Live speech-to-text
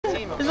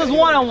This is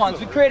one-on-ones.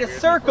 We created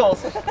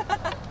circles.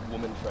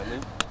 Woman friendly.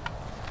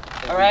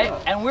 All right,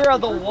 and we are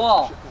the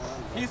wall.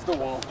 He's the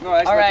wall. No,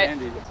 actually, all right,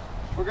 Andy.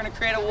 we're gonna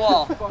create a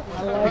wall. Well,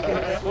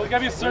 it's gotta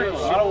be a circle,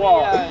 not a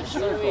wall. A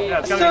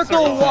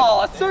circle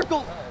wall. A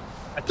circle.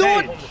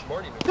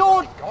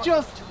 Don't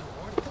just.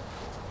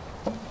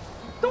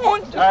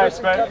 Don't. All right,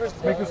 Spence.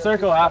 Make the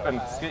circle happen.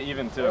 Let's get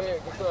even too.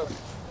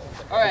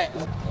 All right,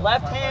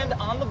 left hand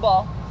on the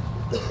ball.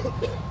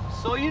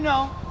 So you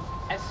know,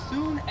 as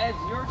soon as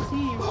your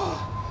team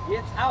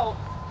gets out,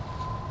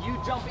 you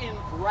jump in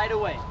right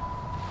away.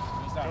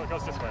 It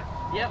goes this way.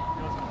 Yep,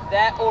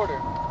 that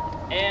order.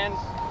 And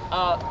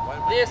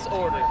this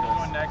order.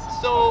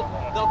 So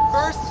the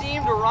first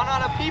team to run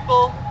out of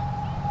people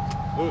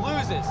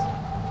loses.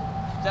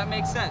 Does that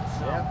make sense?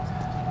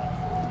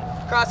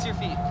 Yep. Cross your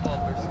feet,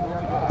 Wolpers.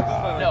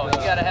 No, you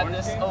gotta have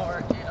this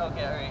over. Okay, all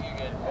right, you're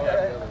good.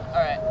 All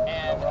right,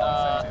 and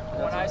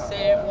when I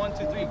say 1,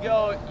 2, 3,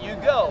 go, you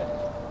go.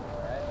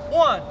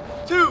 1,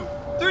 2,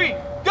 3,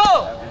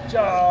 go!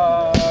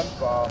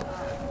 Johnball.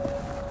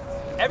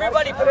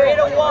 Everybody create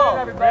a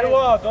wall. Create a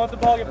wall. Don't let the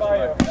ball get by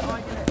you.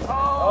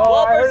 Oh,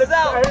 Wolpers is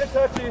out. I heard a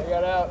touchy. You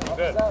got out.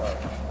 Good.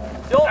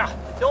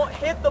 Don't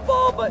hit the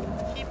ball, but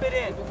keep it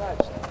in.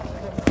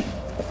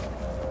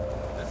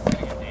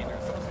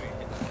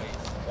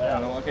 Yeah.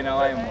 Okay, now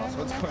I am lost.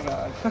 What's going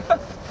on?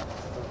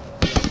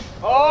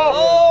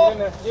 Oh!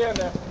 Get in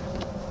there.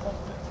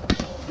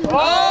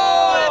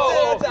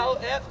 Oh! That's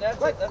out. Yep, that's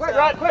it. That's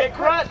out. Quick,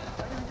 run!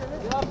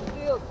 Get off the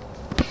field.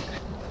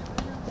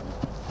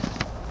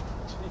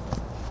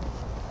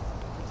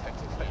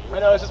 I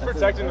know, it's just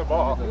protecting the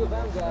ball. You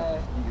them guy.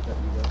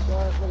 Show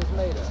us what it's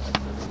made of.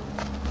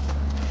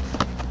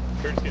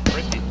 Kurt's getting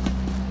frisky.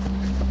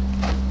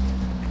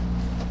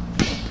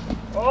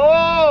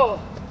 Oh!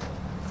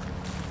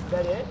 Is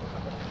that it?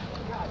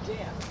 God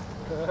damn.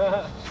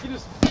 You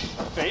just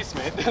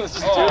basement. Let's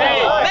just do it.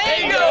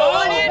 Hey, Mango!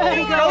 What are you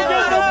doing? Go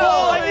get the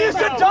ball! I'm used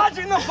to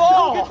dodging the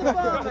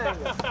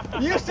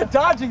ball! Used to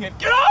dodging it.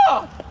 Get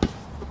off!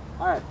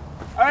 Alright.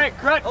 Alright,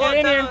 Krut, get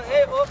in here.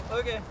 Hey,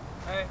 okay.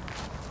 Alright.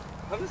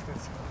 I'm just gonna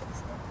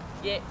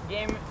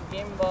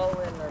Game ball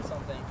win or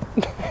something.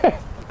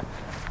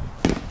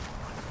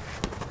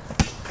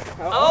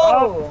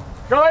 Oh!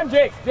 Go in,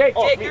 Jake. Jake,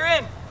 you're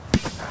in.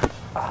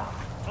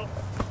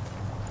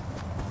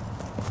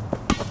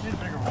 Need a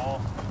bigger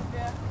ball.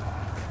 Yeah.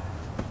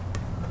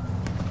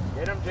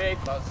 Get him, Jake.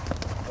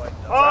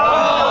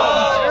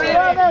 Oh!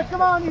 No,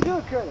 come on, you do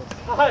it, Curtis.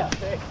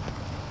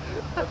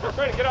 We're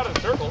trying to get out of the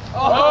circle.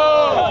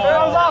 Oh! That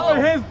was off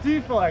of his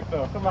deflect,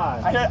 though. Come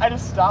on. I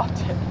just stopped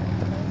it.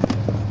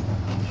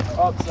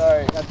 Oh,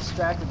 sorry. Got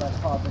distracted by the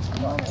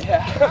politician moment.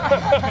 Yeah.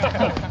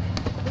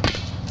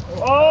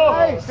 Oh!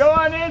 Nice. Go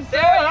on in,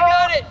 There, you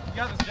got it. You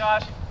got this,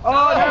 Josh.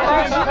 Oh,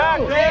 There's the pack.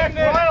 Damn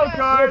it. Wild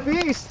card.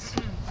 Beasts.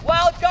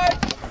 Wild card.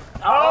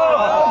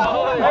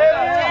 Oh!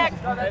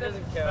 React. No, that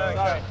doesn't count.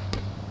 Sorry.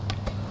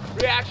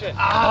 Reaction.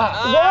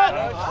 What?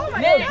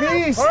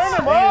 Beast. Burn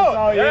him out.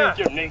 Oh, yeah.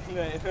 This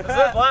is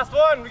the last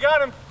one. We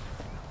got him.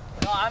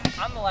 No, I'm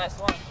the last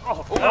one.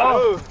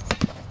 Oh.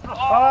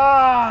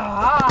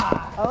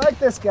 I like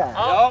this guy.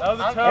 Oh, That was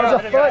a There's toe.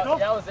 a foot.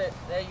 that was it.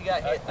 There you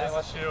got hit.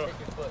 Nice shoe. Take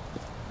your foot.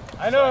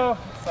 I know.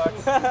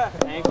 Sucks.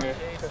 Anchor.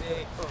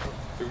 Here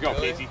we go,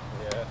 Casey.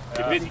 Yeah.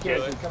 Get busy,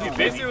 Casey. Get busy.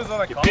 Casey was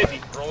on a Get call. busy.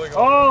 Rolling over.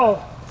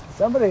 Oh!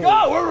 Somebody.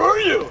 Oh, where were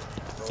you?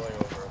 Rolling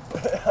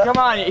over. Come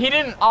on, he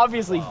didn't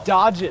obviously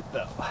dodge it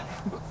though.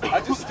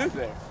 I just stood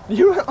there.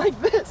 You went like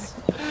this.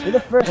 You're the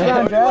first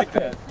round draft.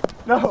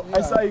 No,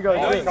 I saw you go Oh,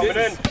 like he's this. coming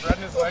in.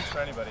 Spreading his legs for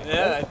anybody.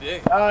 Yeah, I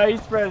did. He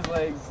spread his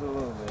legs a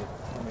little bit.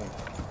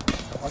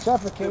 Watch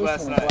out for Casey and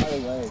his wily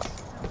legs.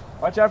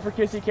 Watch out for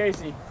Kissy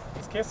Casey.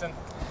 He's kissing.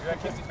 You got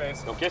kissy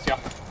face. Don't kiss ya.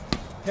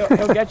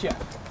 He'll get you.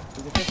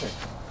 He's a kisser.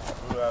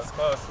 Ooh, that was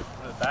close. To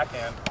the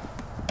backhand.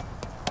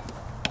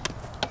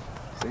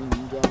 Sing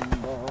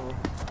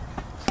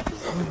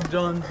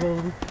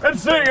Johnball. And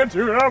sing it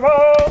to the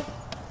ball.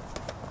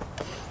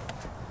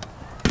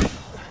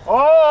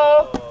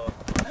 Oh!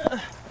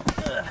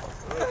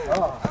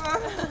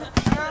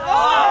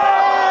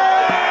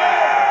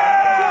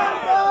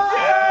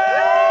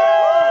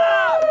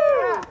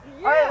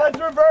 Alright, let's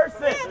reverse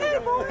it.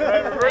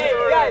 Hey,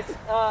 guys.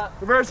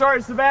 Reverse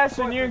order,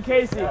 Sebastian, you and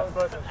Casey.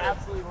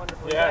 Absolutely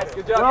wonderful. Yeah. Guys,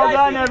 good job. Well guys.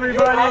 done,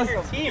 everybody. Have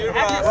your team.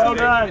 Have your Well team.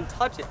 done. Even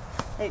touch it.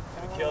 Hey.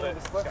 Killed it.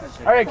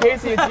 All right,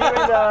 Casey, it's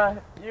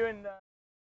you and